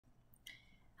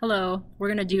Hello, we're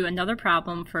going to do another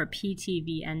problem for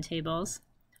PVnT tables.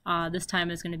 This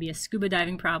time is going to be a scuba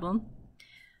diving problem.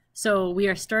 So we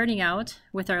are starting out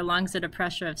with our lungs at a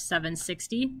pressure of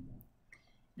 760.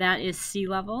 That is sea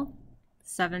level,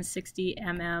 760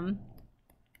 mm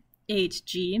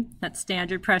Hg. That's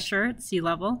standard pressure at sea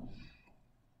level.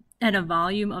 And a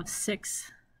volume of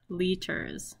 6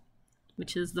 liters,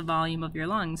 which is the volume of your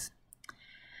lungs.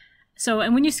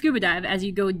 And when you scuba dive, as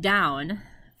you go down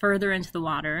further into the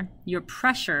water, your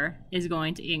pressure is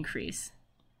going to increase.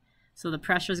 So the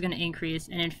pressure is going to increase,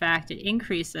 and in fact it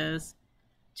increases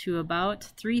to about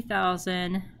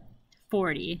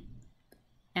 3040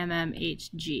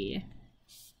 mmHg.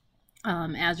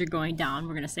 As you're going down,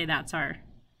 we're going to say that's our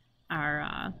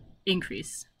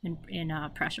increase in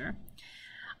pressure.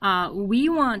 We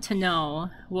want to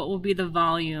know what will be the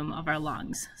volume of our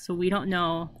lungs. So we don't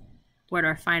know what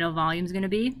our final volume is going to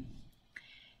be.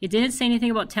 It didn't say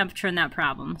anything about temperature in that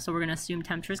problem, so we're going to assume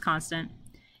temperature is constant.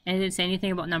 And it didn't say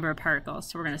anything about number of particles,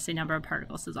 so we're going to say number of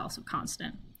particles is also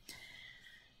constant.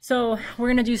 So we're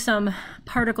going to do some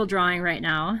particle drawing right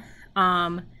now.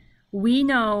 We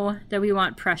know that we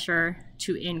want pressure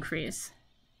to increase.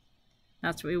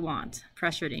 That's what we want,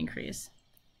 pressure to increase.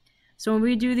 So when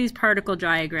we do these particle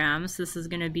diagrams, this is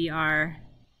going to be our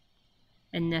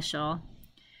initial.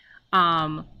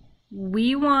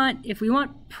 If we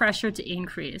want pressure to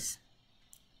increase,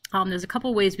 there's a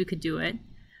couple ways we could do it.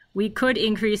 We could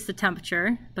increase the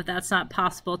temperature, but that's not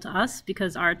possible to us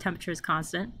because our temperature is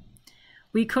constant.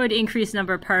 We could increase the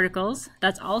number of particles.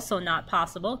 That's also not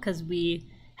possible because we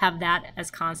have that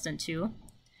as constant too.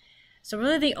 So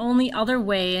really the only other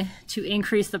way to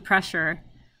increase the pressure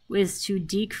is to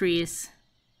decrease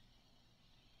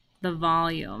the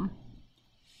volume.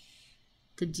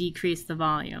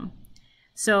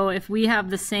 So if we have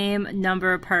the same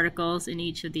number of particles in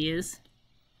each of these,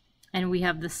 and we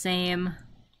have the same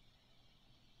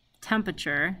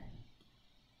temperature,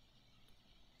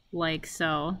 like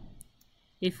so,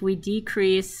 if we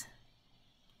decrease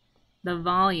the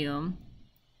volume,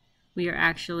 we are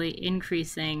actually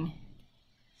increasing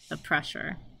the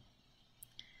pressure.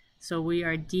 So we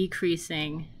are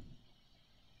decreasing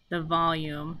the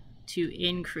volume to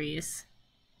increase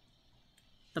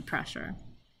the pressure.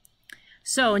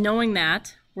 So knowing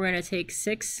that, we're going to take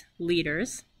 6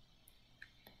 liters,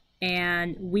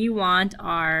 and we want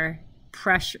our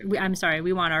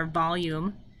we want our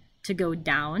volume to go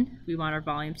down.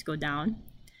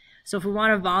 So if we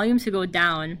want our volume to go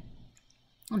down,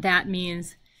 that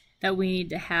means that we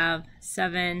need to have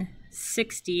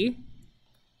 760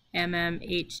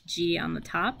 mmHg on the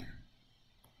top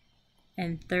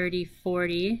and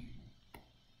 3040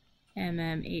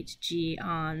 mmHg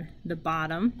on the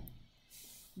bottom.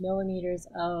 Millimeters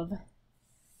of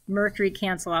mercury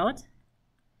cancel out,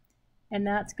 and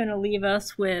that's going to leave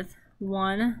us with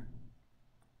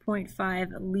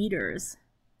 1.5 liters,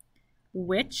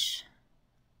 which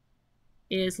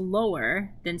is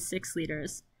lower than 6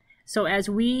 liters. So as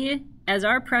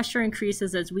our pressure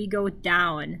increases, as we go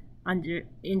down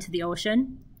into the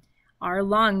ocean, our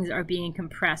lungs are being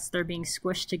compressed. They're being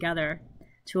squished together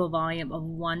to a volume of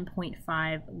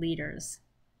 1.5 liters.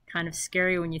 Kind of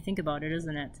scary when you think about it,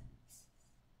 isn't it?